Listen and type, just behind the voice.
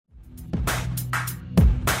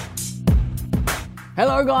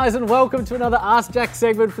Hello guys and welcome to another Ask Jack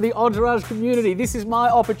segment for the Entourage community. This is my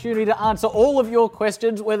opportunity to answer all of your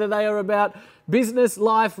questions, whether they are about business,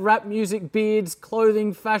 life, rap music, beards,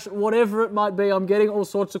 clothing, fashion, whatever it might be. I'm getting all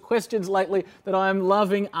sorts of questions lately that I am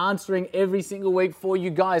loving answering every single week for you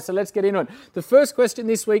guys. So let's get into it. The first question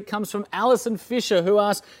this week comes from Alison Fisher, who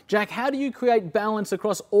asks, Jack, how do you create balance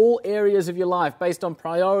across all areas of your life based on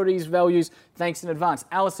priorities, values? Thanks in advance.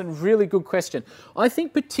 Alison, really good question. I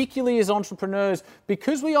think particularly as entrepreneurs,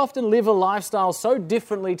 because we often live a lifestyle so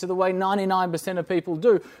differently to the way 99% of people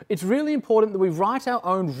do, it's really important that we write our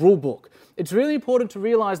own rule book. It's really important to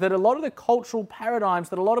realize that a lot of the cultural paradigms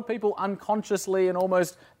that a lot of people unconsciously and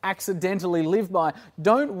almost accidentally live by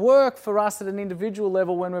don't work for us at an individual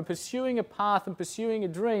level when we're pursuing a path and pursuing a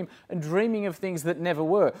dream and dreaming of things that never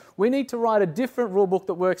were. We need to write a different rule book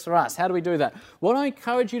that works for us. How do we do that? What I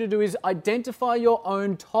encourage you to do is identify your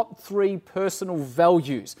own top 3 personal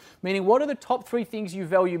values, meaning what are the top 3 things you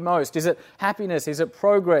value most? Is it happiness? Is it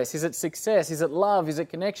progress? Is it success? Is it love? Is it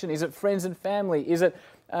connection? Is it friends and family? Is it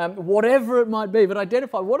whatever it might be, but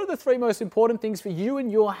identify what are the 3 most important things for you and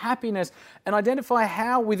your happiness, and identify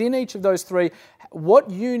how within each of those 3, what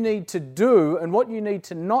you need to do and what you need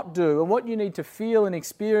to not do and what you need to feel and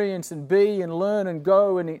experience and be and learn and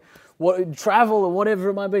go and travel or whatever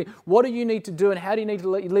it might be. What do you need to do and how do you need to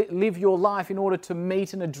live your life in order to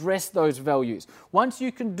meet and address those values? Once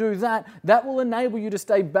you can do that, that will enable you to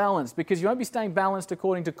stay balanced, because you won't be staying balanced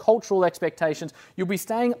according to cultural expectations. You'll be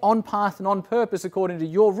staying on path and on purpose according to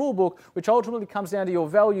your rule book, which ultimately comes down to your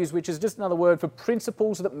values, which is just another word for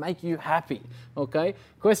principles that make you happy. Okay?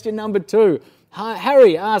 Question number 2.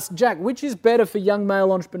 Harry asks, Jack, which is better for young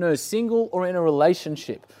male entrepreneurs, single or in a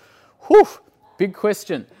relationship? Whew, big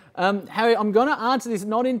question. Harry, I'm going to answer this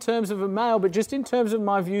not in terms of a male, but just in terms of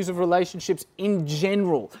my views of relationships in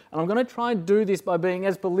general. And I'm going to try and do this by being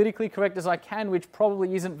as politically correct as I can, which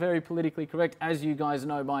probably isn't very politically correct, as you guys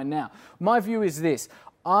know by now. My view is this.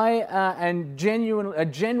 I am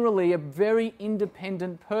generally a very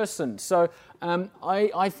independent person. So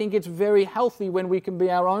I think it's very healthy when we can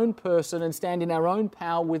be our own person and stand in our own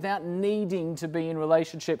power without needing to be in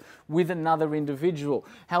relationship with another individual.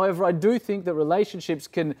 However, I do think that relationships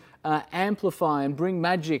can amplify and bring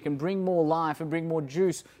magic and bring more life and bring more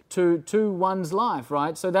juice to one's life,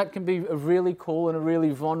 right? So that can be a really cool and a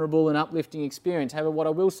really vulnerable and uplifting experience. However, what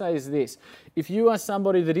I will say is this. If you are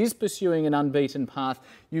somebody that is pursuing an unbeaten path,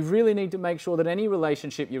 you really need to make sure that any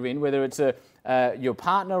relationship you're in, whether it's your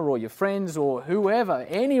partner or your friends or whoever,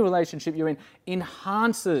 any relationship you're in,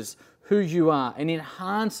 enhances who you are and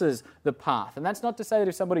enhances the path. And that's not to say that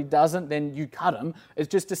if somebody doesn't, then you cut them. It's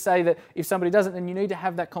just to say that if somebody doesn't, then you need to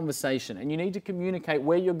have that conversation and you need to communicate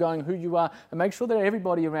where you're going, who you are, and make sure that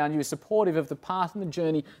everybody around you is supportive of the path and the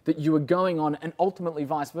journey that you are going on, and ultimately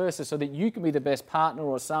vice versa, so that you can be the best partner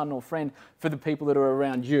or son or friend for the people that are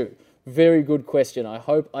around you. Very good question. I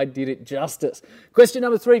hope I did it justice. Question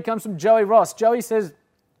number 3 comes from Joey Ross. Joey says,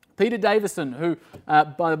 Peter Davison, who,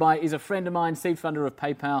 by the way, is a friend of mine, seed funder of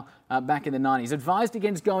PayPal back in the 90s, advised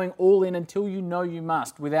against going all in until you know you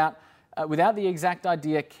must. Without the exact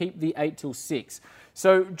idea, keep the 8 till 6.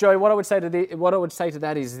 So, Joey, what I would say to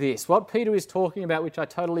that is this. What Peter is talking about, which I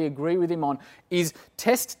totally agree with him on, is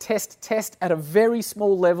test at a very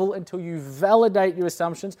small level until you validate your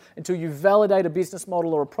assumptions, until you validate a business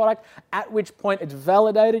model or a product, at which point it's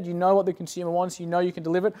validated, you know what the consumer wants, you know you can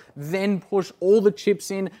deliver it, then push all the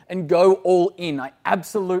chips in and go all in. I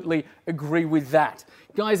absolutely agree with that.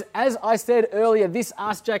 Guys, as I said earlier, this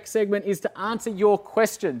Ask Jack segment is to answer your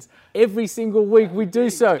questions. Every single week we do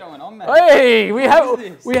so. What's going on, man? Hey, we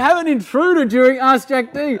have an intruder during Ask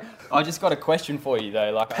Jack D. I just got a question for you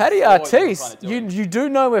though. Like Paddy Artis, you do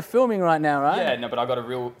know we're filming right now, right? Yeah, no, but I got a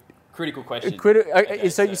real critical question.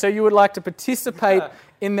 So you would like to participate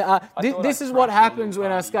in the... this is what happens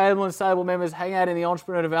when our Scalable and Stable members hang out in the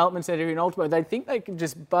Entrepreneur Development Centre in Ultimo. They think they can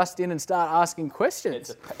just bust in and start asking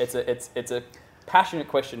questions. It's a passionate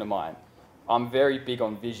question of mine. I'm very big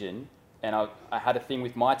on vision, and I had a thing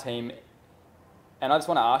with my team, and I just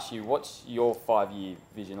want to ask you, what's your 5-year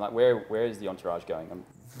vision? Like, where is the Entourage going?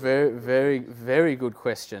 Very, very, very good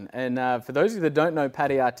question. And for those of you that don't know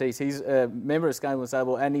Paddy Artis, he's a member of Scalable and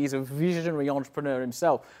Stable, and he's a visionary entrepreneur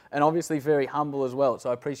himself, and obviously very humble as well. So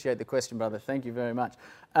I appreciate the question, brother. Thank you very much.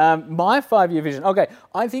 My 5-year vision. Okay,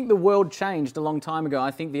 I think the world changed a long time ago.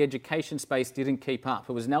 I think the education space didn't keep up.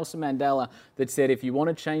 It was Nelson Mandela that said, if you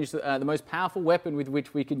want to change the most powerful weapon with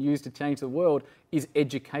which we can use to change the world is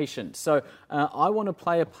education. So I want to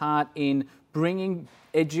play a part in bringing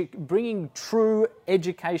true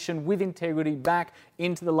education with integrity back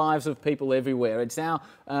into the lives of people everywhere. It's our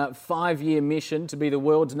 5-year mission to be the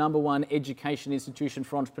world's #1 education institution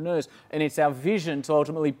for entrepreneurs, and it's our vision to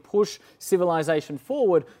ultimately push civilization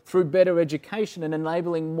forward through better education and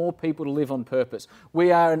enabling more people to live on purpose.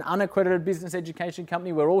 We are an unaccredited business education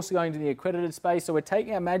company. We're also going to the accredited space, so we're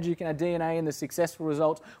taking our magic and our DNA and the successful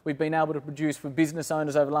results we've been able to produce for business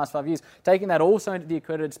owners over the last 5 years, taking that also into the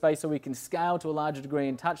accredited space so we can scale to a larger degree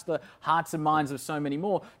and touch the hearts and minds of so many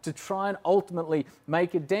more to try and ultimately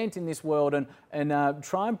make a dent in this world and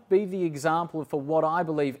try and be the example for what I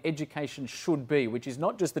believe education should be, which is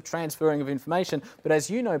not just the transferring of information, but as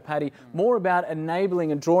you know, Paddy, more about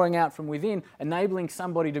enabling and drawing out from within, enabling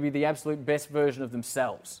somebody to be the absolute best version of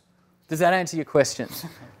themselves. Does that answer your question?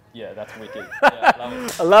 Yeah, that's wicked. Yeah, I love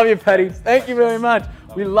it. I love you, Paddy. Thank you very much.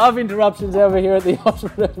 We love interruptions over here at the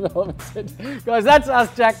Entrepreneur Development Centre. Guys, that's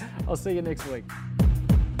us, Jack. I'll see you next week.